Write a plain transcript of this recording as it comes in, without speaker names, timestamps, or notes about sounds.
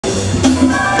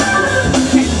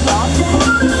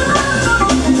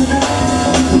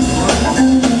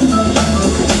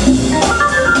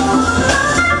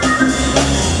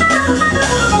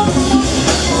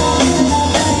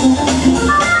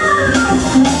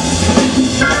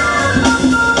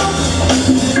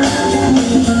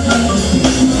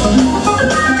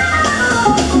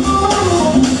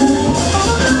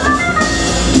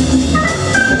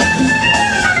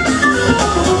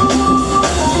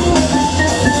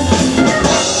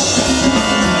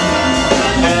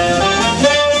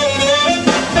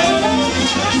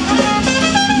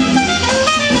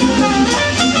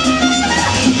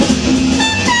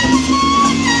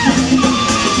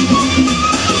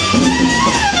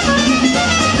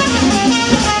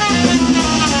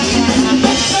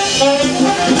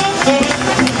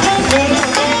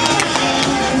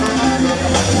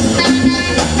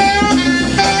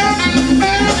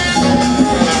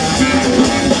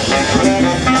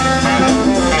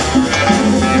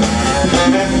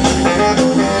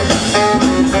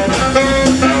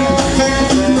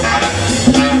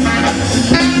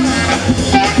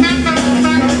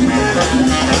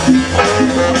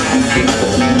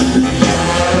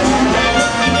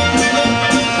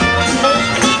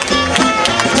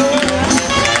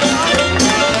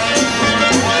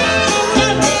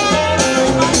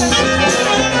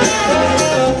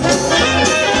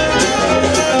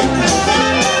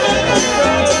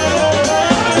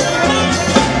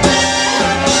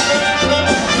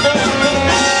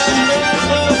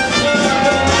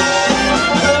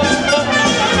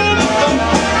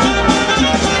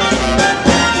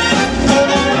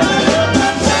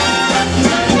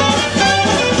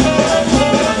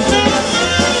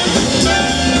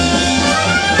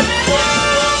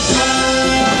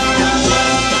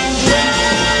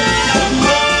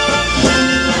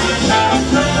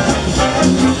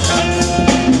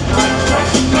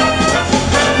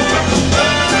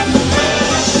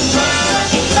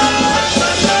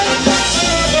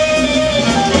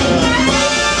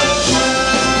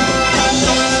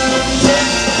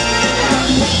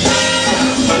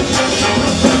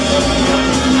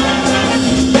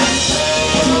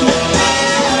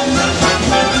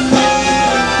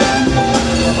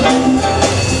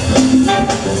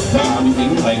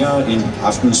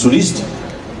aftenens solist,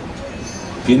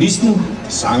 pianisten,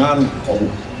 sangeren og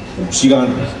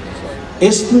musikeren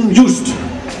Esben Just.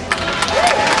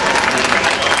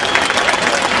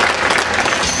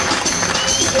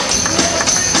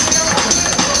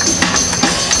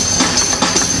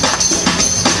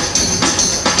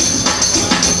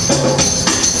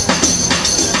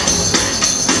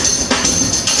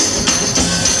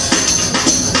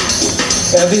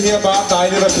 Er det her bare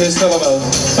dejligt orkester, eller hvad?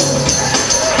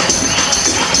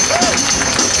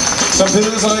 Som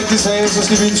Peter så rigtig sagde, så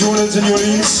skal vi en tur ned til New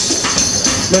Orleans.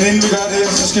 Men inden vi gør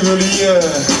det, så skal vi jo lige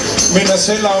minde os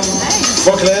selv om,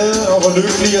 hvor glade og hvor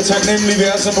lykkelige og taknemmelige vi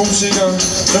er som musikere,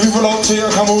 når vi får lov til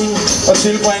at komme ud og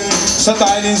tilbringe så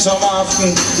dejlig en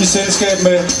sommeraften i selskab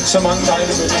med så mange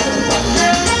dejlige mennesker.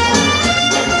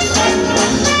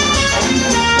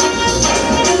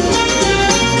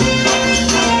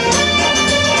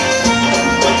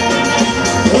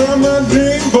 When my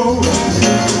dreamboat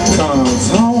comes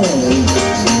home,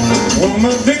 when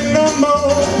my dream no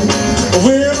more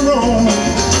will roam,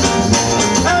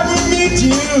 I will meet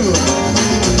you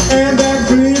and I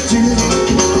greet you,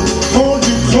 hold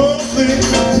you closely,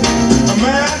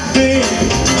 my dear.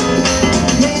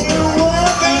 No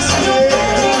one this day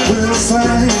will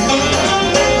sing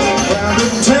about the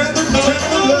tender,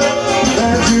 tender love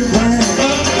that you bring.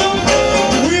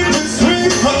 We've been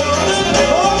sweet hearts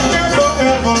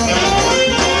forever.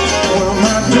 When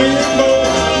my dreamboat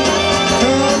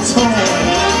comes home,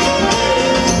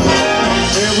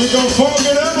 yeah, we gon' funk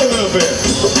it up a little bit.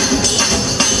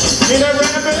 Ain't that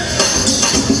right, man?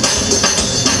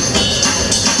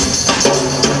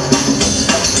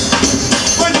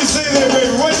 What you say there,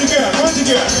 baby? What you got? What you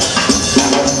got?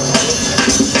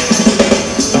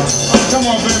 Come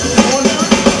on, baby. Come on down.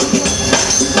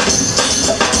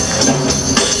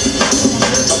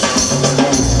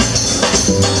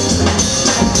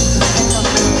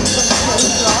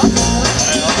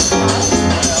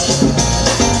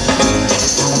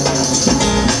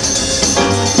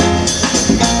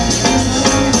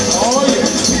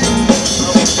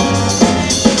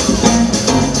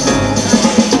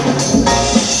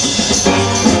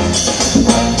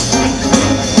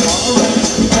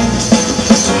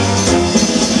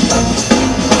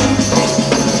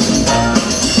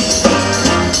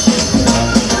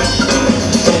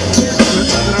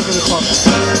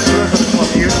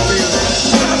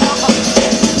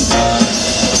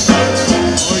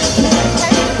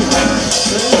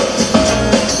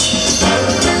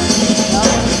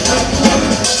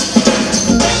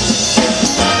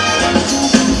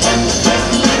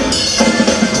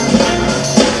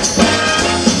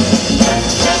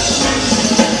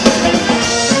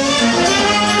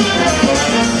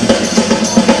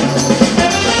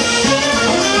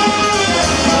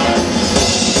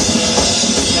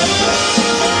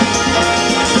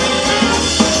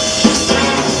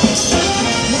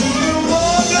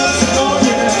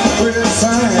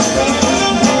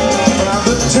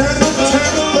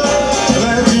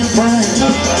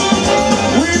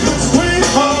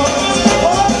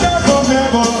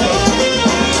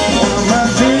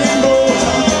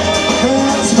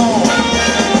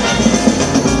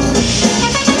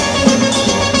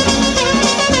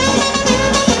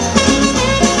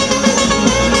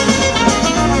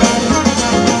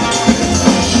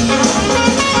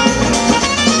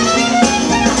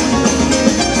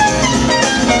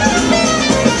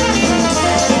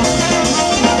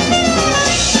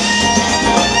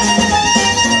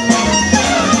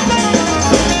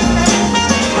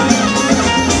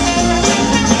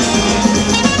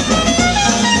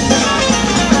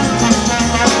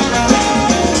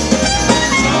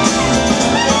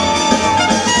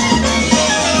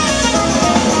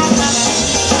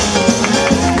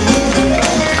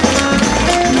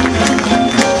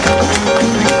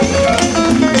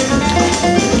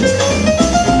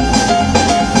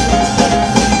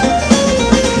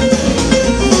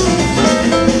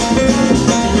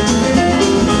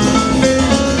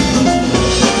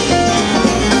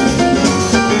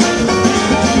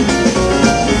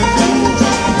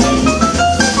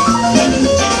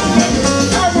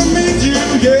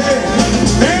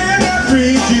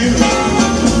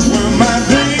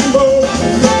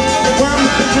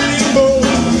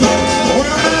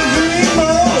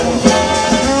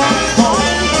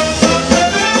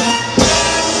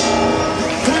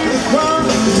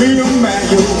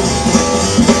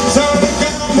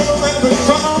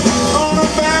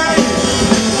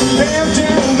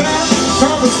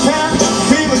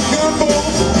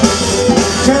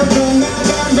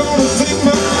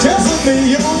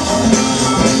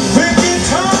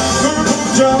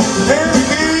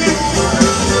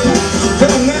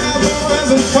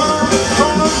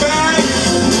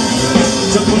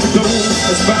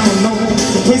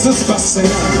 sing.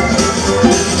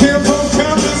 Came from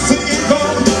country seed,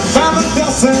 but found a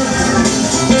dozen.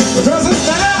 Does it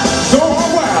now go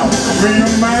wild? Me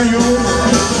and my you.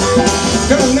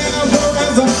 Gonna now go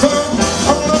as a phone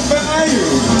on the bayou.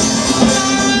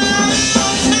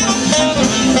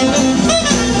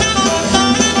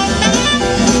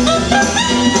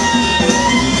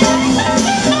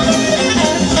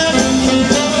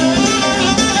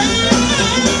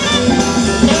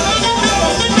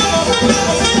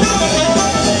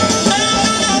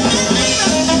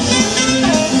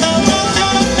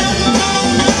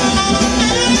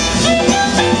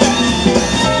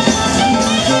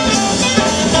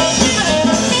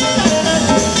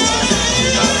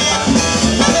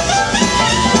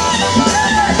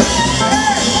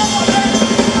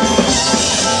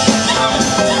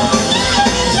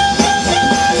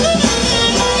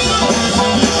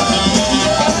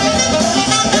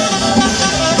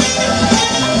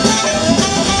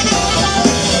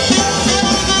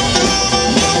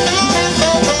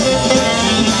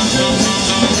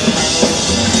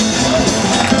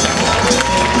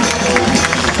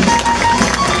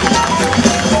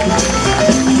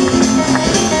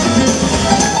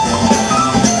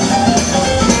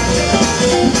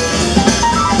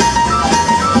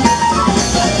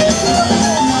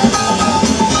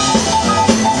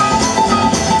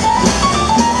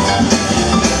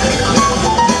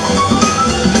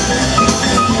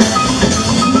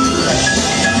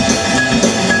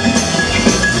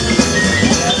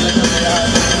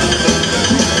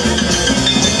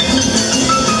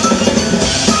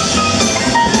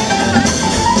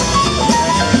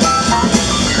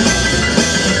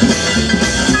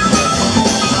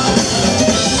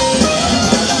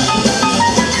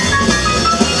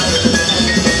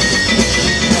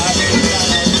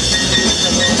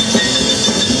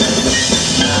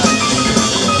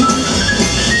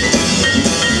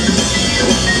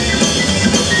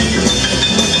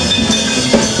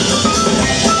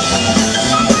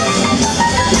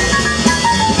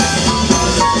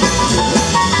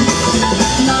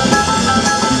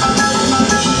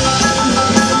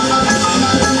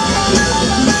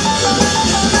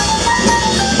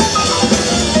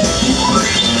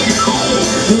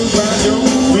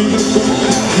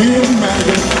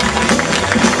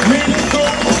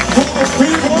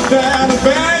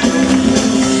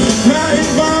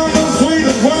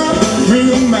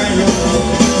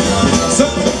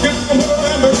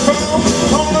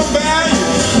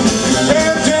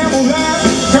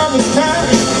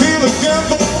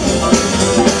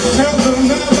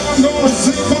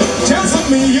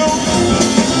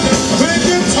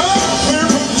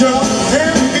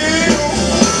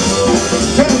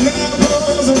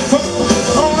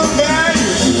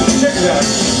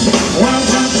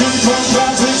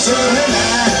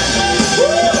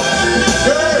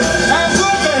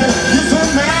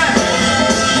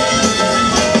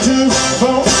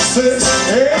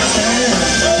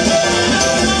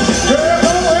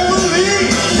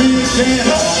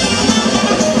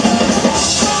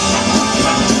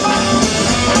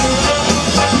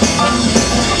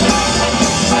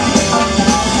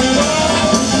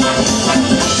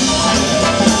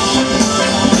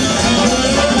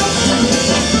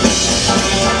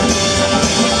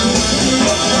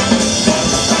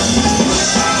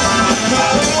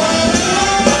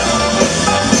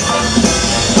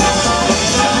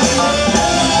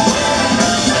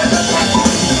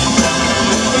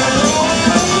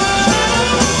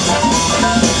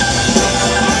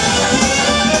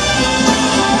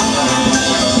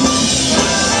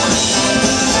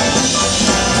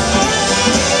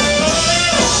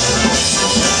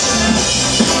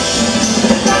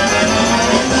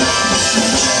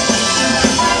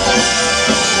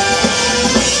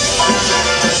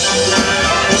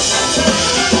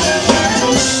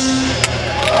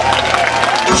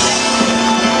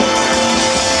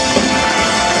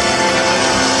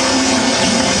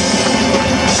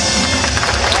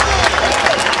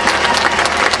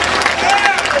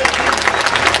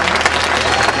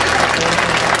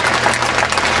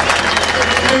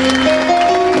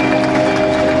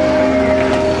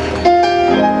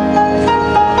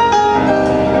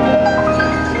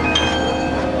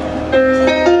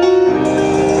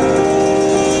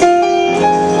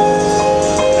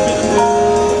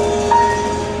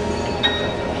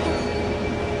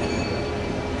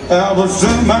 I was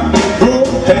in my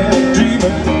head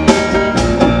dreaming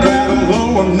about a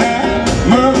lower night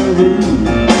maroon.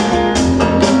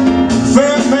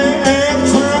 Fat man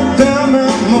trapped down the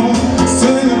moon,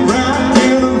 singing rock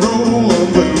and roll and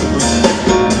blues.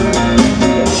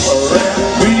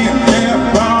 Wrapped me in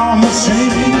a ball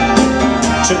machine,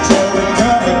 she drove it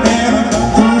covered in a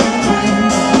food.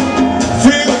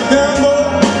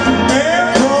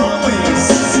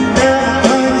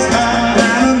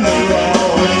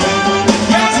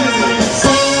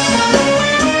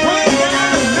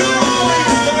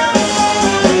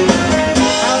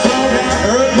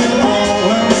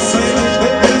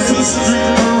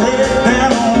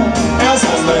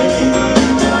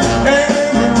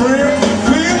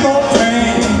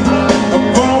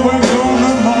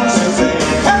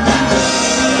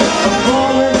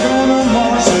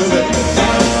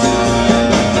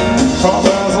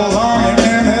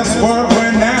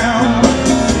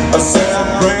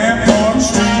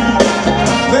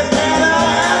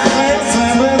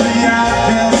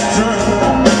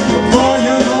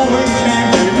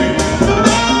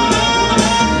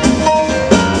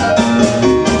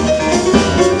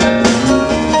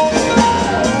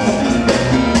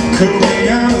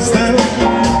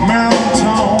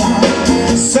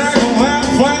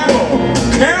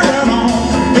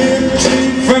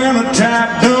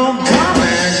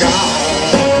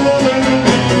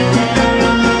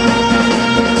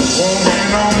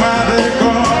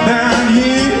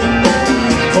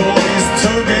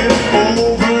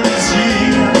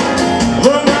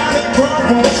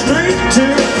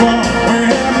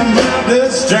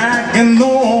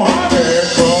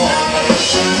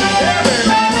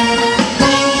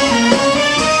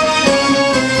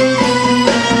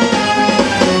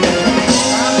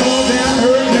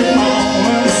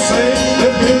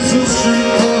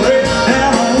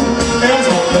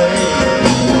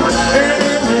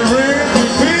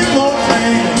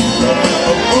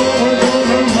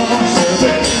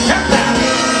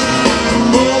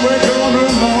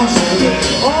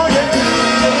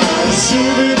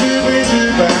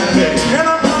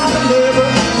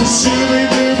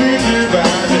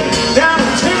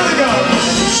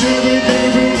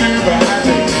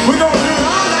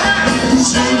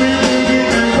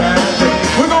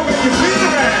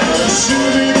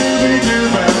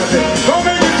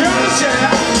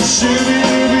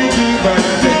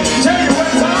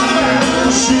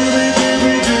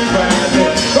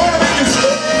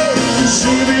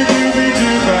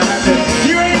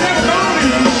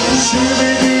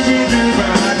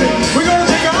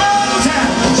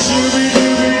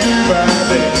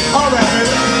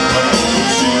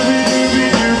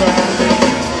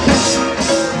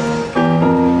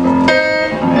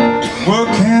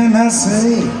 I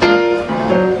say?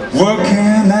 What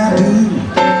can I do?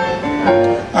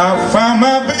 I found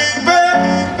my baby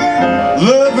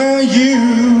loving you.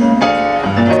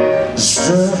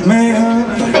 Strip me up,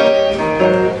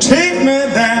 take me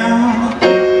down,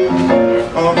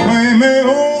 or play me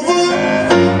over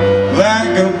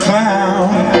like a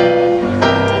clown.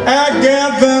 I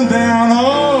got them down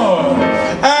hard,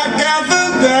 I got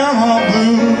them down hard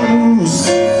blues.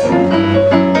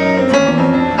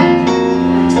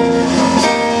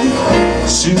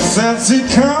 She said she'd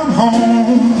come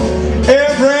home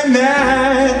every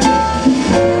night.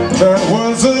 That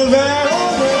was a lie.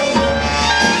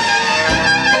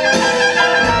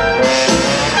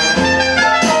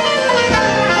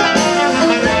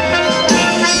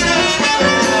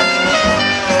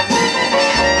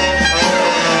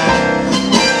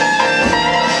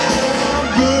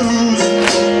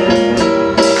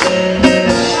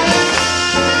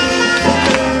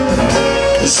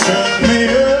 Shut me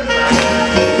up,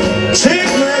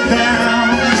 take me down,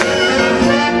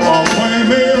 or play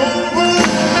me over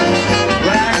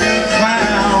like a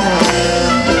clown.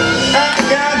 I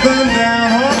got them down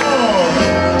hard,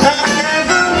 I got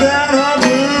them down hard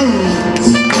blues.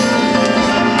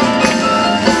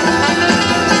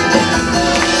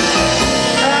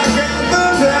 I got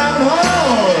them down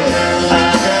hard, I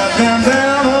got them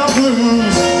down hard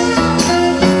blues.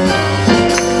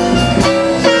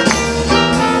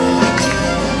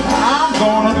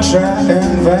 Try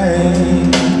in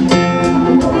vain,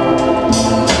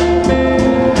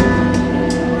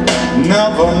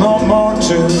 never no more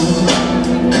to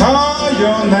call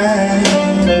your name.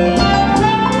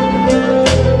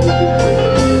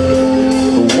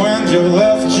 When you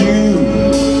left,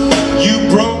 you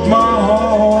broke my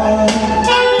heart,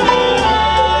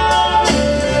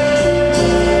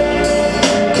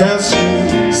 'cause you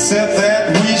said that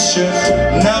we should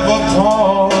never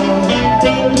part.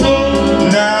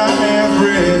 Now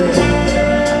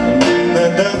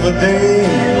every day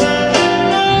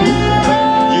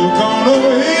you're gonna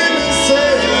hear me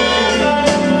say,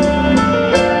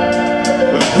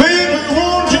 baby,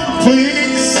 won't you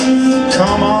please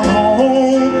come on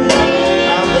home?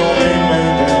 I don't mean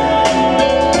maybe.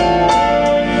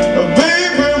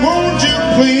 Baby, won't you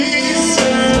please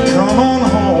come on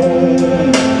home?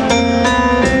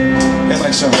 And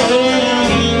like so.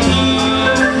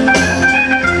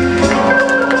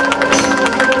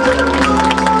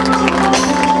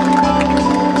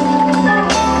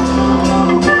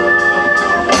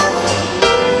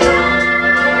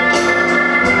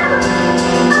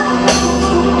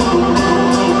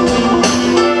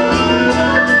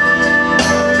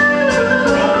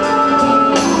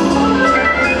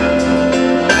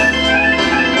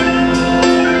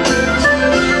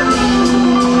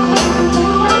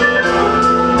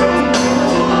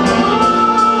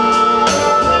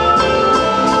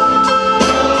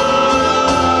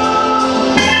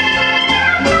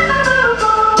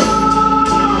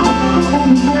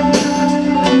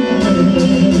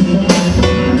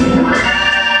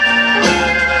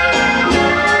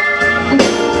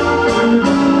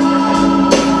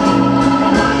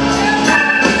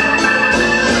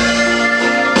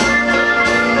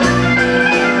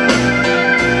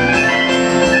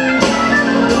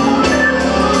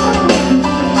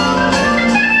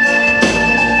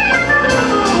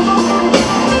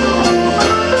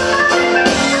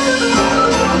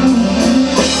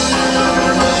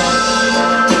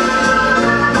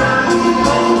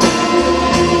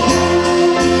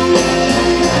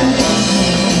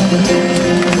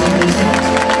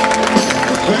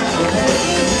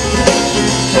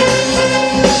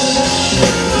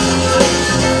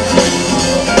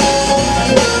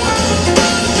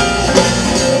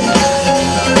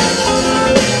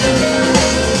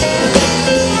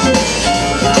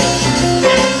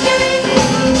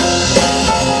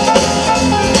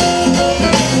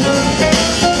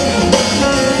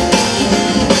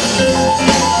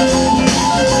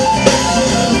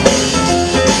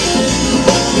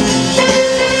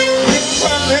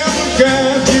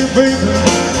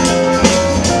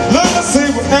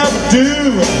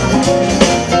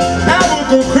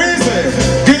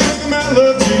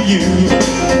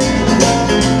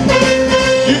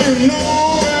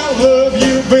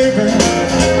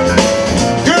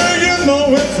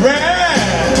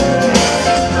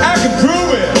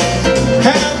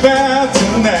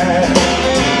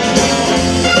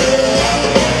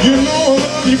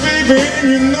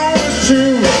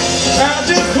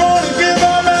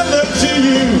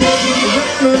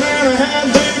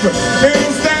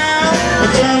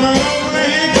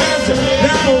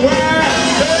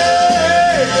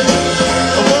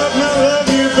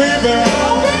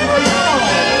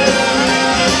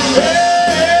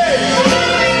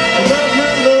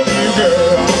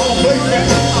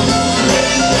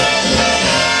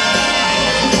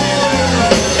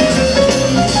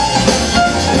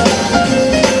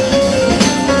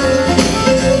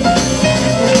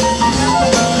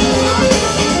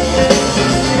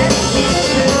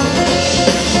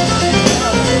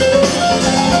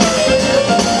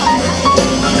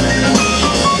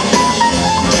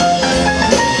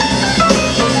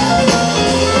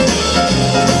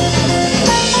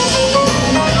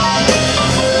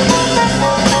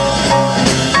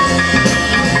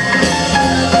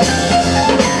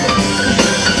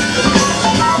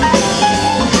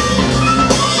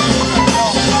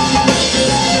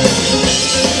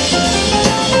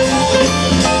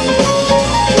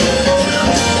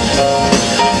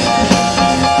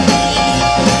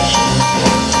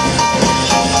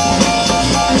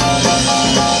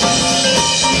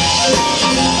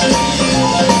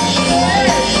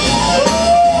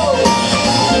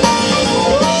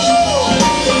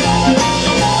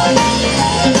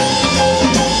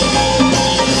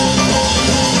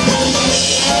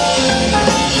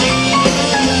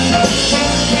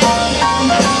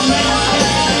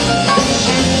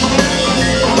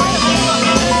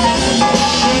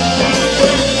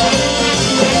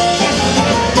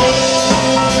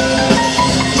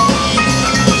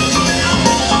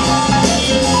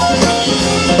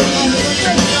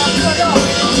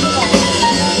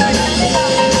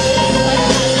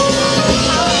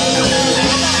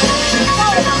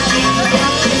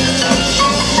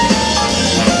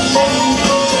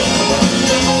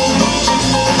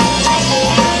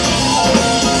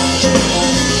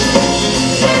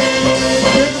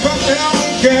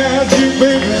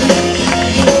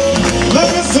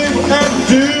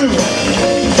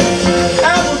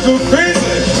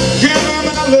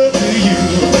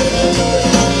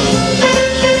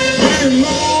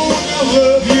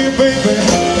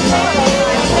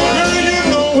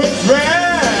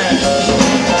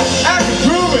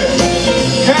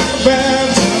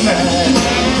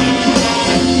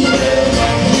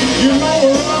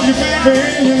 baby,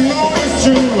 and you know it's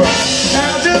true.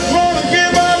 I just wanna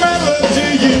give all my love to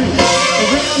you.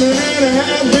 Running in a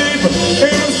heartbeat,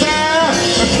 in a style.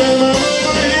 I tell my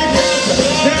mother you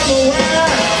got never wear.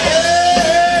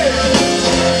 Hey,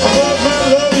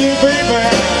 I love you, baby.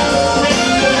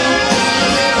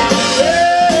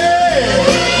 Hey,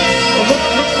 I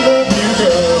love you,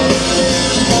 girl.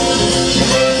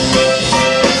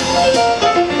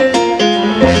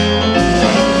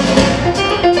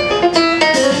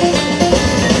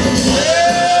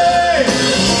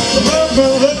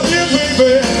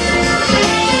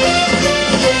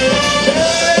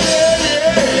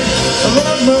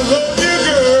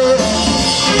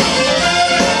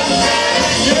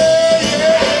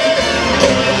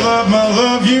 I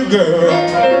love you,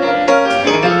 girl.